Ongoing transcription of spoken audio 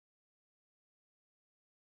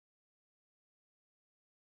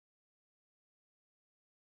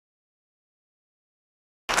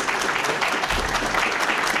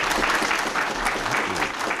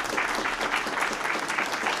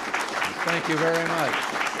Thank you very much.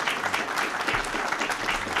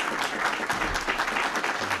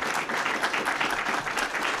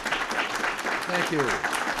 Thank you.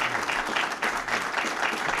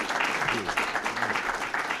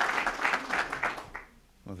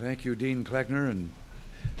 Well, thank you, Dean Kleckner, and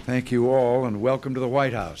thank you all, and welcome to the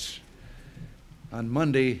White House. On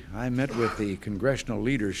Monday, I met with the congressional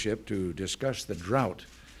leadership to discuss the drought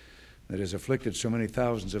that has afflicted so many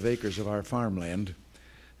thousands of acres of our farmland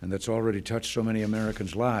and that's already touched so many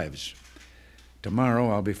Americans' lives. Tomorrow,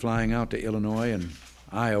 I'll be flying out to Illinois and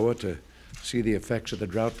Iowa to see the effects of the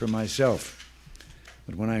drought for myself.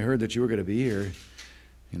 But when I heard that you were going to be here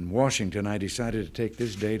in Washington, I decided to take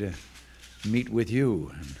this day to meet with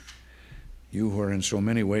you, and you who are in so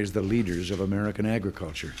many ways the leaders of American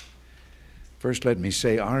agriculture. First, let me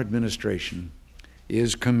say our administration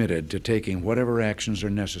is committed to taking whatever actions are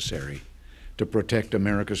necessary to protect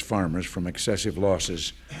America's farmers from excessive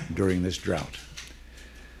losses during this drought.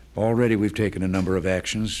 Already we've taken a number of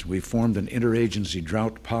actions. We've formed an interagency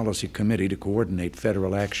drought policy committee to coordinate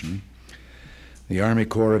federal action. The Army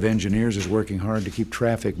Corps of Engineers is working hard to keep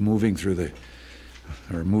traffic moving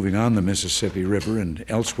moving on the Mississippi River and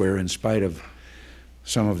elsewhere in spite of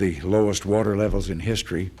some of the lowest water levels in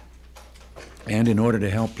history. And in order to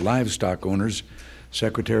help livestock owners,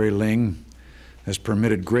 Secretary Ling has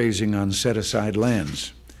permitted grazing on set-aside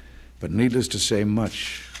lands. But needless to say,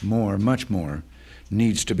 much more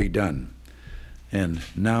needs to be done. And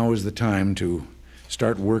now is the time to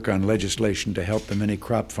start work on legislation to help the many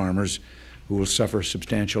crop farmers who will suffer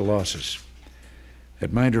substantial losses.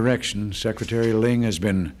 At my direction, Secretary Ling has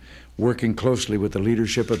been working closely with the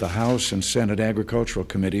leadership of the House and Senate Agricultural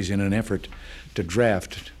Committees in an effort to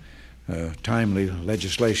draft timely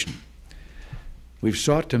legislation. We've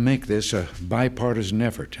sought to make this a bipartisan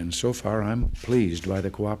effort, and so far I'm pleased by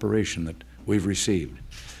the cooperation that we've received.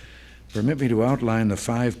 Permit me to outline the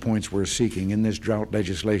 5 points we're seeking in this drought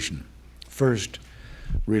legislation. First,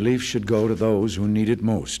 relief should go to those who need it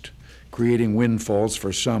most. Creating windfalls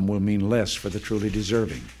for some will mean less for the truly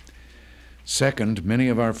deserving. Second, many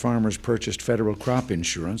of our farmers purchased federal crop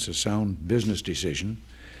insurance, a sound business decision.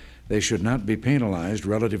 They should not be penalized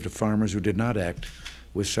relative to farmers who did not act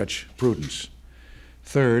with such prudence.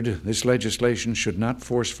 Third, this legislation should not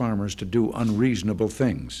force farmers to do unreasonable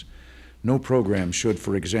things. No program should,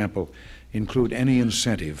 for example, include any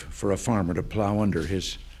incentive for a farmer to plow under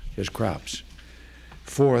his crops.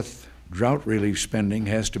 Fourth, drought relief spending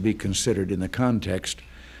has to be considered in the context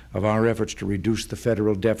of our efforts to reduce the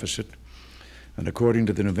federal deficit, and according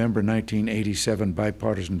to the November 1987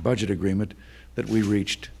 bipartisan budget agreement that we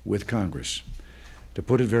reached with Congress. To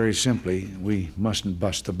put it very simply, we mustn't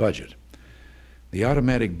bust the budget. The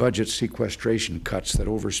automatic budget sequestration cuts that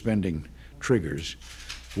overspending triggers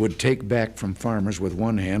would take back from farmers with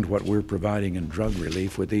one hand what we're providing in drug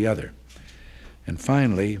relief with the other. And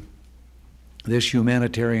finally, this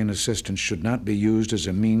humanitarian assistance should not be used as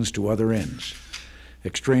a means to other ends.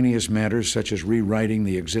 Extraneous matters such as rewriting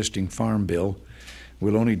the existing farm bill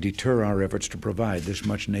will only deter our efforts to provide this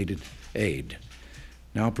much-needed aid.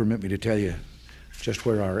 Now permit me to tell you just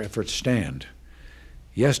where our efforts stand.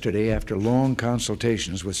 Yesterday, after long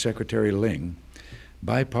consultations with Secretary Ling,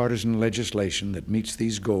 bipartisan legislation that meets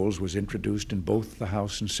these goals was introduced in both the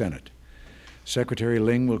House and Senate. Secretary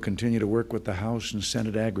Ling will continue to work with the House and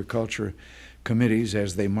Senate Agriculture committees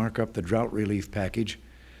as they mark up the drought relief package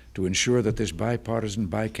to ensure that this bipartisan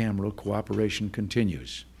bicameral cooperation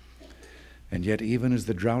continues. And yet, even as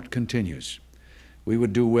the drought continues, we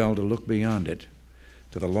would do well to look beyond it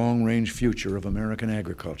to the long-range future of American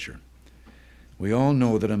agriculture. We all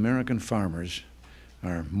know that American farmers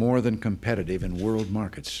are more than competitive in world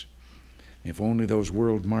markets, if only those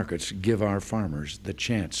world markets give our farmers the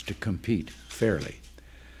chance to compete fairly.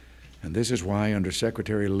 And this is why, under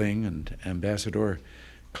Secretary Ling and Ambassador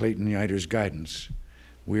Clayton Yiter's guidance,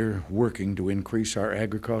 we're working to increase our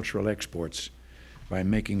agricultural exports by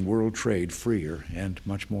making world trade freer and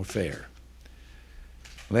much more fair.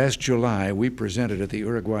 Last July, we presented at the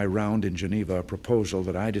Uruguay Round in Geneva a proposal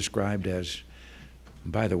that I described as,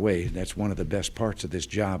 by the way, that's one of the best parts of this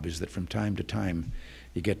job, is that from time to time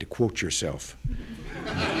you get to quote yourself.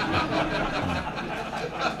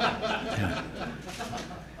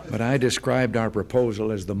 But I described our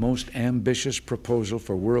proposal as the most ambitious proposal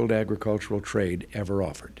for world agricultural trade ever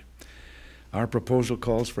offered. Our proposal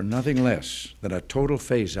calls for nothing less than a total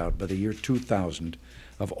phase-out by the year 2000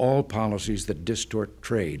 of all policies that distort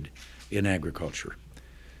trade in agriculture.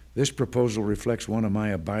 This proposal reflects one of my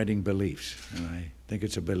abiding beliefs, and I think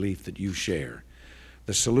it's a belief that you share.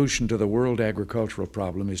 The solution to the world agricultural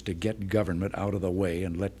problem is to get government out of the way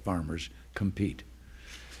and let farmers compete.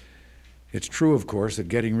 It's true, of course, that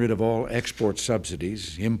getting rid of all export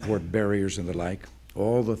subsidies, import barriers and the like,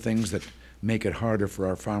 all the things that make it harder for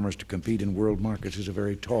our farmers to compete in world markets is a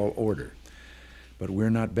very tall order. But we're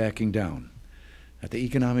not backing down. At the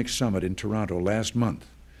Economic Summit in Toronto last month,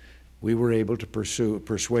 we were able to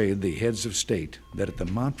persuade the heads of state that at the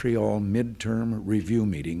Montreal midterm review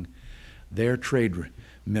meeting, their trade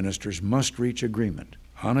ministers must reach agreement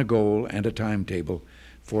on a goal and a timetable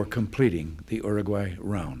for completing the Uruguay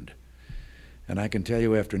round. And I can tell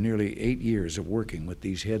you, after nearly 8 years of working with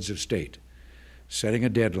these heads of state, setting a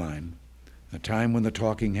deadline, a time when the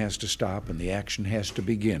talking has to stop and the action has to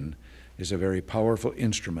begin, is a very powerful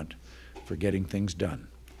instrument for getting things done.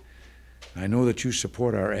 I know that you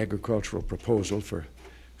support our agricultural proposal for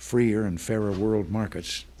freer and fairer world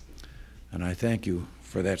markets, and I thank you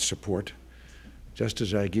for that support, just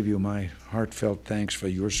as I give you my heartfelt thanks for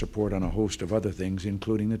your support on a host of other things,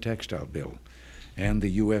 including the textile bill and the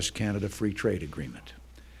U.S.-Canada Free Trade Agreement.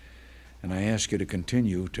 And I ask you to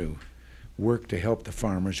continue to work to help the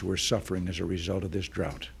farmers who are suffering as a result of this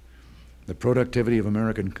drought. The productivity of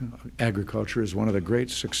American agriculture is one of the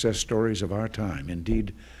great success stories of our time,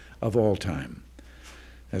 indeed of all time.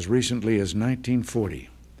 As recently as 1940,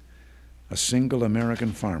 a single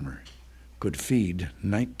American farmer could feed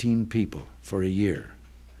 19 people for a year.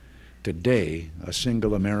 Today, a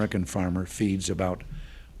single American farmer feeds about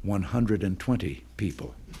 120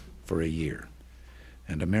 people for a year,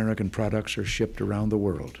 and American products are shipped around the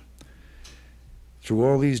world. Through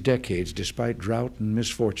all these decades, despite drought and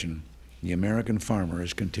misfortune, the American farmer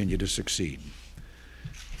has continued to succeed.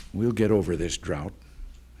 We'll get over this drought,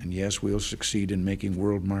 and yes, we'll succeed in making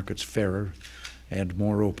world markets fairer and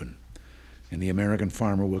more open. And the American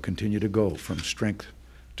farmer will continue to go from strength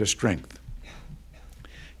to strength.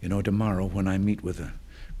 You know, tomorrow when I meet with a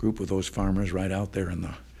group of those farmers right out there in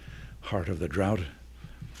the heart of the drought,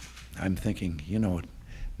 I'm thinking, you know, it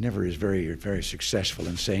never is very successful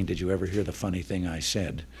in saying, did you ever hear the funny thing I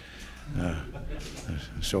said?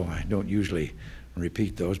 So I don't usually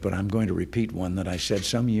repeat those, but I'm going to repeat one that I said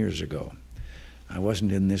some years ago. I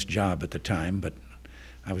wasn't in this job at the time, but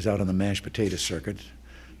I was out on the mashed potato circuit,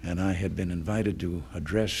 and I had been invited to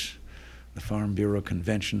address the Farm Bureau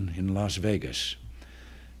convention in Las Vegas.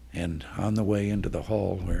 And on the way into the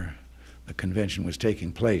hall where the convention was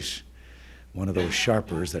taking place, one of those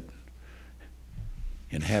sharpers that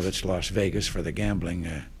inhabits Las Vegas for the gambling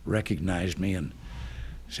recognized me and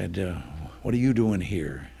said, what are you doing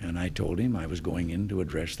here? And I told him I was going in to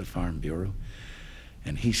address the Farm Bureau.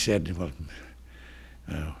 And he said, well,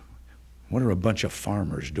 what are a bunch of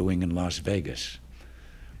farmers doing in Las Vegas?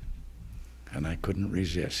 And I couldn't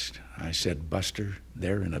resist. I said, Buster,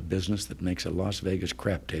 they're in a business that makes a Las Vegas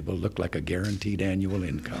crap table look like a guaranteed annual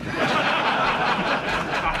income.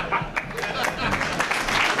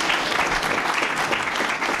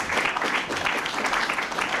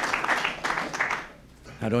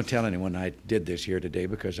 Now, don't tell anyone I did this here today,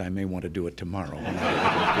 because I may want to do it tomorrow when I get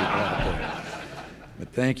those people out there. But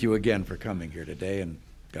thank you again for coming here today, and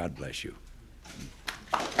God bless you.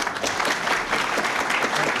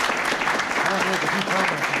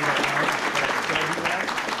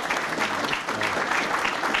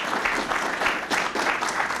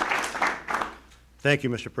 Thank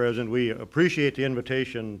you, Mr. President. We appreciate the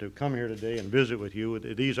invitation to come here today and visit with you.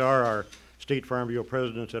 These are our State Farm Bureau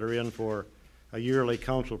presidents that are in for a yearly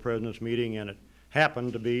council presidents meeting, and it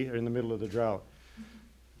happened to be in the middle of the drought.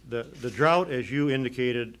 The drought, as you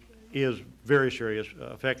indicated, is very serious,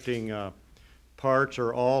 affecting parts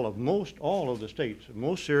or all of the states.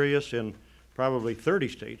 Most serious in probably 30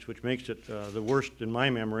 states, which makes it the worst in my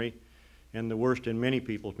memory and the worst in many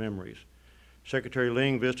people's memories. Secretary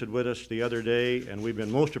Ling visited with us the other day, and we've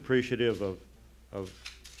been most appreciative of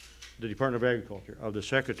the Department of Agriculture, of the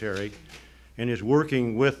Secretary, and is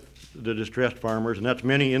working with the distressed farmers, and that's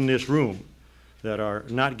many in this room that are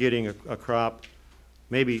not getting a crop,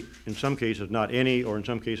 maybe in some cases not any, or in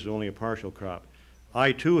some cases only a partial crop.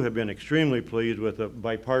 I too have been extremely pleased with the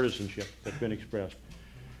bipartisanship that's been expressed.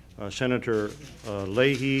 Senator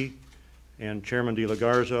Leahy and Chairman De La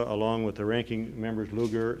Garza, along with the ranking members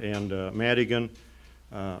Lugar and Madigan,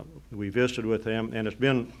 we visited with them, and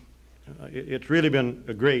it's really been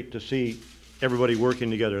great to see everybody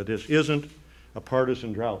working together. This isn't a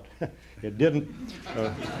partisan drought. It didn't,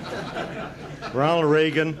 Ronald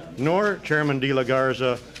Reagan nor Chairman De La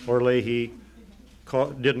Garza or Leahy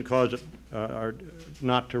didn't cause it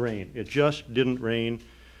not to rain. It just didn't rain,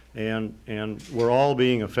 and we're all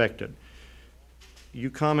being affected. You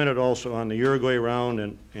commented also on the Uruguay round,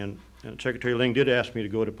 and Secretary Ling did ask me to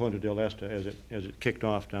go to Punta del Este as it kicked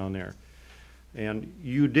off down there. And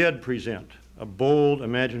you did present a bold,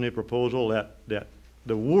 imaginative proposal that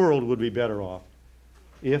the world would be better off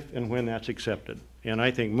if and when that's accepted. And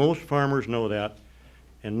I think most farmers know that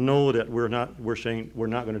and know that we're saying we're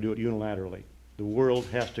not going to do it unilaterally. The world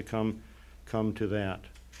has to come to that.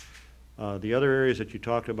 The other areas that you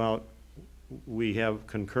talked about, we have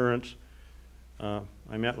concurrence. I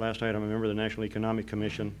met last night, I'm a member of the National Economic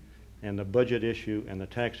Commission, and the budget issue and the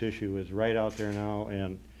tax issue is right out there now,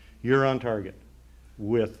 and you're on target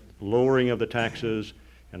with lowering of the taxes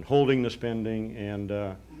and holding the spending, and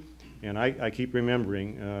I keep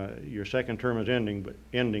remembering your second term is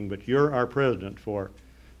ending, but you're our president for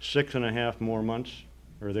 6.5 more months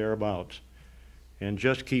or thereabouts, and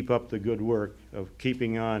just keep up the good work of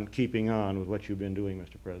keeping on with what you've been doing,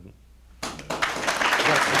 Mr. President.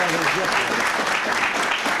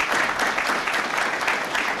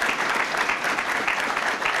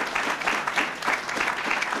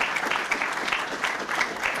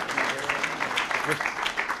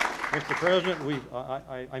 Mr. President,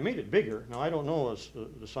 I made it bigger. Now, I don't know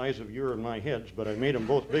the size of your and my heads, but I made them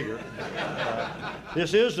both bigger.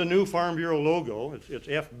 This is the new Farm Bureau logo. It's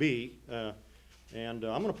FB, and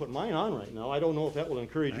I'm going to put mine on right now. I don't know if that will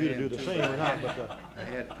encourage you to do the same or not. But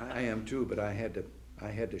I am too, but I had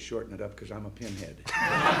to shorten it up because I'm a pinhead.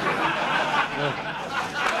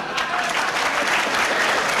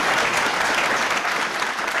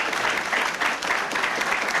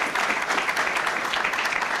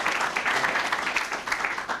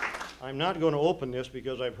 I'm not going to open this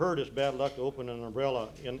because I've heard it's bad luck to open an umbrella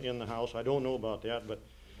in the house. I don't know about that, but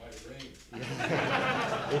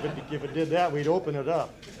if it did that, we'd open it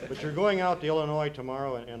up. But you're going out to Illinois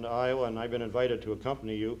tomorrow and to Iowa, and I've been invited to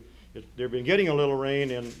accompany you. They've been getting a little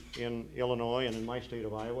rain in Illinois and in my state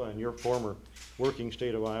of Iowa and your former working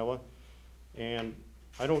state of Iowa. And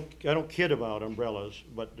I don't kid about umbrellas,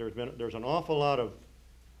 but there's an awful lot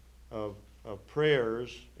of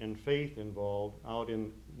prayers and faith involved out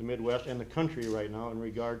in the Midwest and the country right now in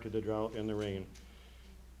regard to the drought and the rain.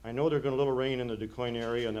 I know there's going to be a little rain in the Du Quoin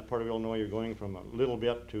area, and that part of Illinois you're going from a little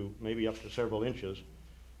bit to maybe up to several inches,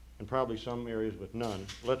 and probably some areas with none.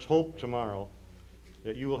 Let's hope tomorrow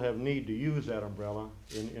that you will have need to use that umbrella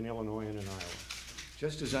in Illinois and in Iowa.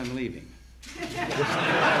 Just as I'm leaving.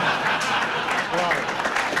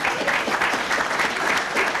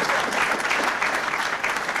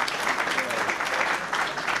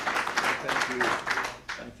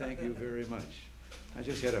 Thank you very much. I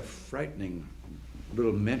just had a frightening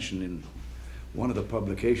little mention in one of the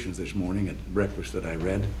publications this morning at breakfast that I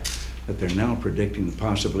read, that they're now predicting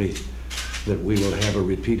possibly that we will have a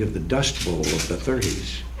repeat of the Dust Bowl of the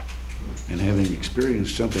 30s. And having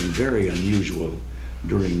experienced something very unusual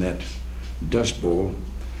during that Dust Bowl,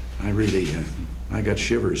 I got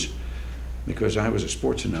shivers because I was a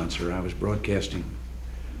sports announcer. I was broadcasting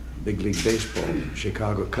big league baseball,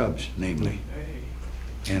 Chicago Cubs, namely.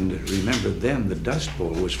 And remember then, the Dust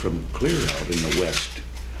Bowl was from clear out in the West,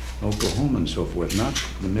 Oklahoma and so forth, not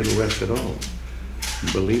the Middle West at all.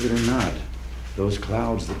 And believe it or not, those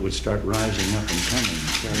clouds that would start rising up and coming and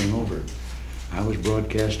carrying over. I was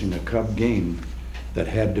broadcasting a Cub game that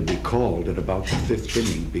had to be called at about the 5th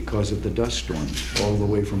inning because of the dust storms all the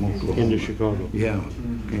way from Oklahoma. Into Chicago. Yeah,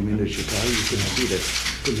 came into Chicago. You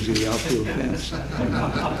couldn't see the outfield fence.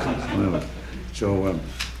 Well, so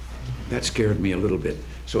that scared me a little bit.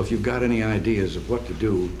 So if you've got any ideas of what to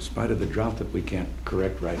do, in spite of the drought that we can't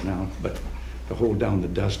correct right now, but to hold down the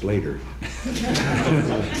dust later,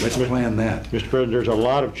 let's plan that. Mr. President, there's a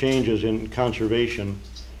lot of changes in conservation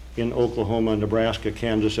in Oklahoma, Nebraska,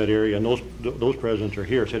 Kansas, that area, and those presidents are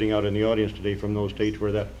here sitting out in the audience today from those states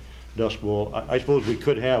where that Dust Bowl, I suppose we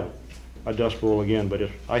could have a Dust Bowl again, but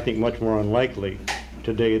it's, I think, much more unlikely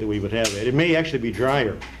today that we would have it. It may actually be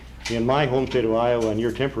drier. In my home state of Iowa and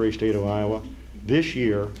your temporary state of Iowa, this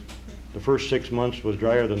year, the first 6 months was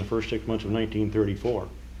drier than the first 6 months of 1934.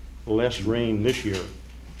 Less rain this year.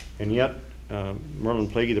 And yet, Merlin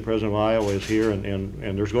Plaguey, the president of Iowa, is here,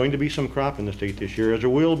 and there's going to be some crop in the state this year, as there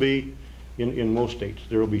will be in most states.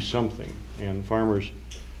 There will be something. And farmers,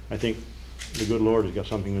 I think the good Lord has got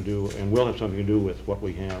something to do, and will have something to do with what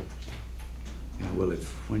we have. Yeah, well,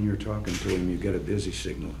 if when you're talking to him, you get a busy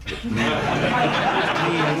signal.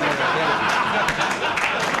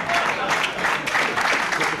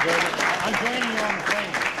 I'm joining you on the plane.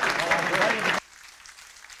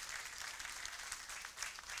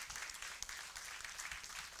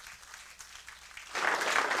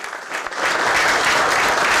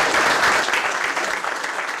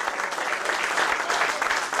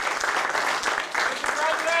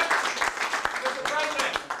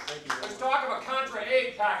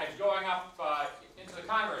 package going up into the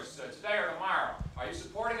Congress today or tomorrow. Are you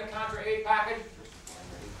supporting the contra aid package?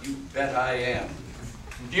 Bet I am.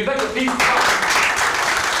 Do you think the peace process...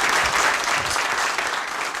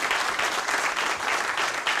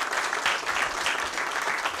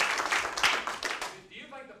 Do you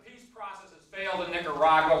think the peace process has failed in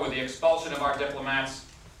Nicaragua with the expulsion of our diplomats?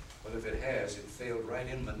 Well, if it has, it failed right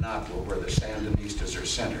in Managua, where the Sandinistas are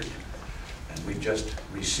centered. And we just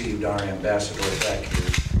received our ambassador back here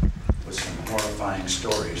with some horrifying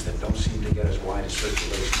stories that don't seem to get as wide a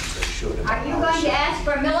circulation as they should. Are you going to ask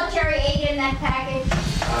for military aid in that package?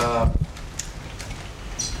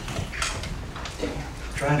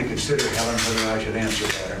 Trying to consider, Helen, whether I should answer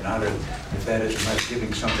that or not, or if that isn't like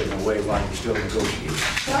giving something away while you're still negotiating.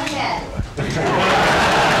 Go ahead.